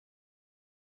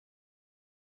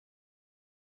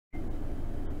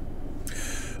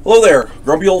Hello there,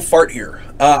 Grumpy Old Fart here.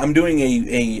 I'm doing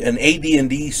an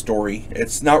AD&D story.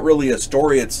 It's not really a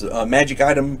story, it's a magic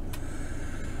item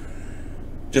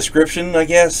description, I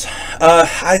guess.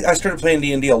 I started playing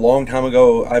D&D a long time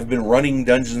ago. I've been running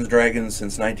Dungeons & Dragons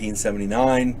since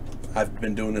 1979. I've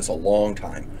been doing this a long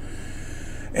time.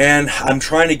 And I'm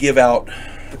trying to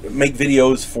make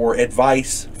videos for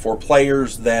advice for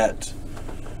players that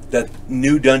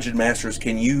new Dungeon Masters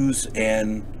can use,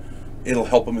 and it'll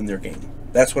help them in their game.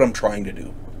 That's what I'm trying to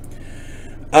do.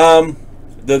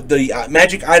 The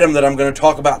magic item that I'm going to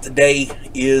talk about today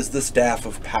is the Staff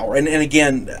of Power. And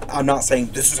again, I'm not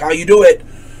saying this is how you do it.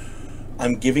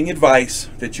 I'm giving advice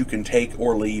that you can take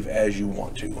or leave as you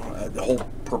want to. The whole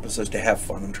purpose is to have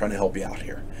fun. I'm trying to help you out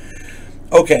here.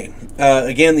 Okay,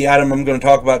 again, the item I'm going to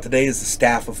talk about today is the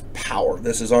Staff of Power.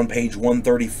 This is on page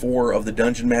 134 of the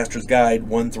Dungeon Master's Guide,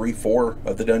 134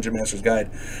 of the Dungeon Master's Guide.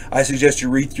 I suggest you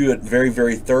read through it very,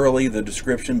 very thoroughly, the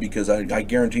description, because I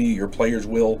guarantee you your players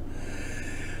will.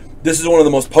 This is one of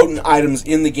the most potent items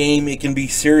in the game. It can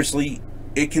seriously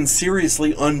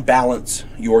unbalance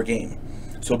your game.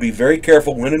 So be very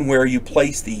careful when and where you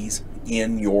place these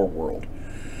in your world.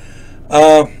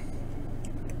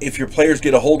 If your players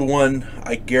get a hold of one,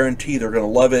 I guarantee they're going to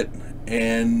love it.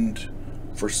 And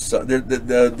for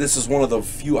this is one of the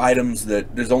few items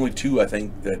that there's only two, I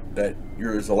think, that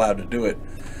you're allowed to do it.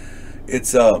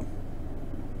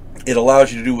 It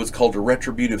allows you to do what's called a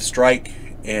retributive strike,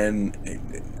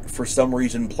 and for some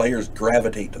reason players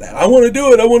gravitate to that. I want to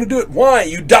do it. I want to do it. Why?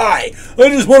 You die. I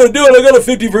just want to do it. I got a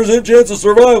 50% chance of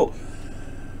survival.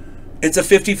 It's a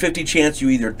 50-50 chance you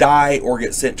either die or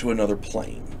get sent to another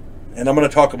plane. And I'm going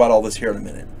to talk about all this here in a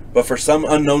minute. But for some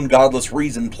unknown godless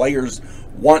reason, players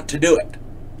want to do it.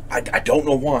 I don't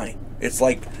know why. It's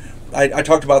like, I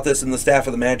talked about this in the Staff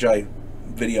of the Magi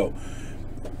video.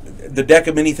 The deck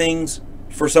of many things,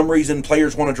 for some reason,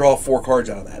 players want to draw 4 cards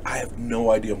out of that. I have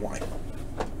no idea why.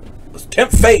 Let's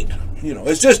tempt fate. You know,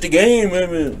 it's just a game,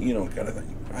 you know, kind of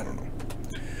thing. I don't know.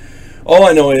 All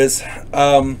I know is,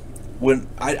 when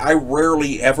I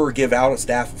rarely ever give out a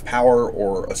Staff of Power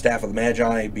or a Staff of the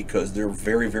Magi because they're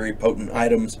very, very potent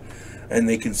items and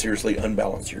they can seriously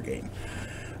unbalance your game.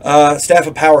 Staff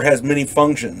of Power has many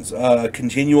functions.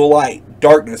 Continual light,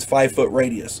 darkness, 5-foot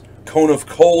radius, cone of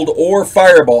cold or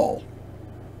fireball,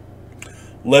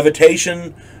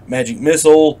 levitation, magic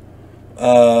missile,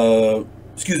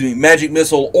 magic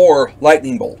missile or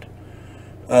lightning bolt,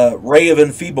 ray of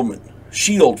enfeeblement,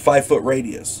 shield, 5-foot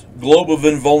radius, globe of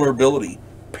invulnerability,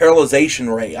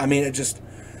 paralyzation ray. I mean, it just,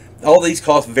 all these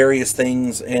cost various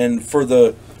things, and for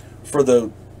this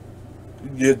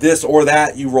or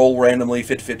that, you roll randomly,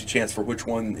 50-50 chance for which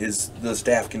one is the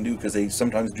staff can do, because they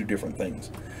sometimes do different things.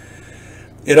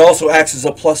 It also acts as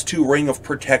a +2 ring of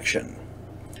protection.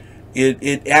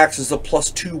 It acts as a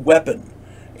 +2 weapon.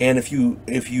 And if you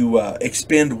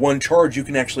expend 1 charge, you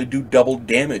can actually do double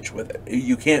damage with it.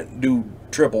 You can't do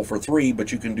triple for 3,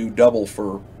 but you can do double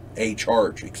for a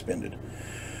charge expended.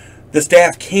 The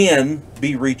staff can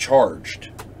be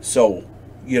recharged. So,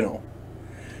 you know,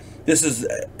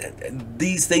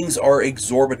 these things are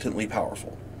exorbitantly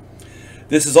powerful.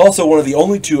 This is also one of the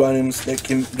only 2 items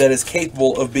that is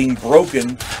capable of being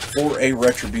broken for a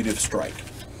retributive strike.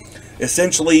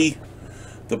 Essentially,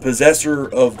 the possessor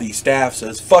of the staff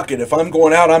says, fuck it, if I'm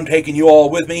going out, I'm taking you all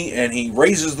with me, and he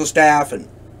raises the staff and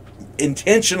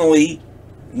intentionally,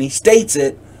 and he states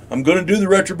it, I'm going to do the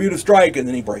retributive strike, and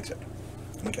then he breaks it.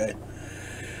 Okay?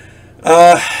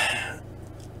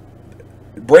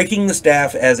 Breaking the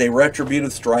staff as a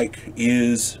retributive strike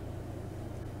is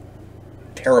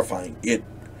terrifying.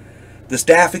 The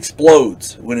staff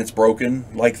explodes when it's broken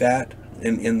like that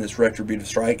in this retributive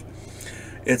strike.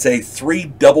 It's a 3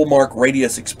 double mark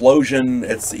radius explosion.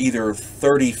 It's either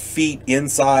 30 feet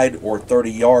inside or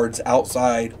 30 yards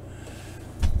outside.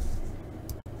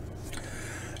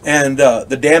 And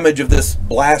the damage of this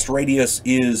blast radius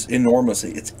is enormous.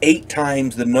 It's 8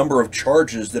 times the number of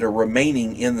charges that are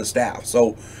remaining in the staff.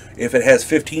 So if it has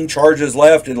 15 charges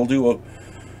left, it'll do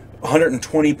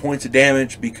 120 points of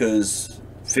damage, because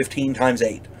 15 times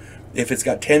 8. If it's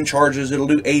got 10 charges, it'll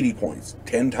do 80 points.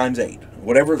 10 times 8.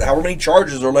 However many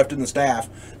charges are left in the staff,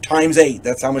 times 8.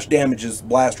 That's how much damage is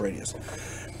blast radius.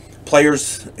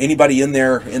 Players, anybody in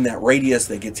there in that radius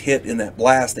that gets hit in that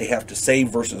blast, they have to save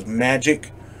versus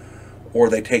magic, or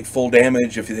they take full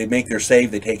damage. If they make their save,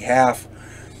 they take half.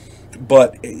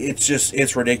 But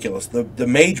it's ridiculous. The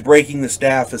mage breaking the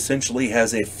staff essentially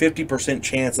has a 50%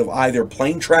 chance of either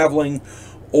plane traveling,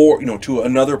 or, you know, to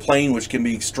another plane, which can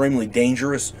be extremely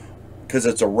dangerous because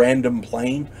it's a random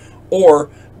plane,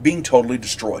 or being totally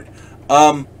destroyed.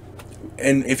 And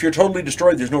if you're totally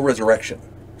destroyed, there's no resurrection.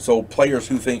 So players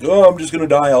who think, oh, I'm just going to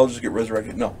die, I'll just get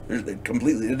resurrected. No, it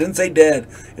didn't say dead.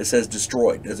 It says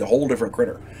destroyed. It's a whole different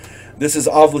critter. This is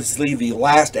obviously the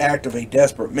last act of a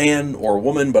desperate man or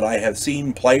woman, but I have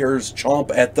seen players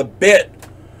chomp at the bit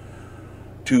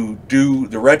to do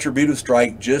the retributive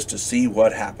strike just to see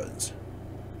what happens.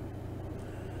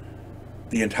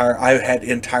 I've had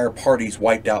entire parties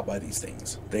wiped out by these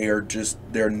things.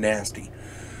 They're nasty.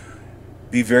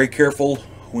 Be very careful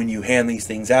when you hand these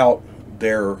things out.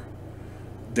 They're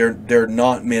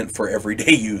not meant for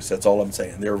everyday use. That's all I'm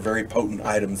saying. They're very potent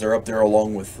items. They're up there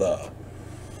along with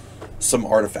some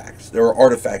artifacts. There are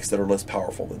artifacts that are less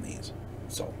powerful than these.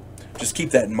 So just keep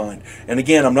that in mind. And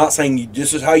again, I'm not saying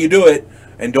this is how you do it,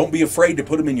 and don't be afraid to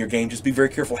put them in your game. Just be very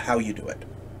careful how you do it.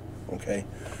 Okay?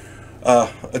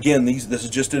 Again, this is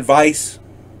just advice.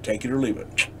 Take it or leave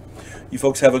it. You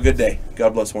folks have a good day.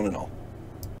 God bless one and all.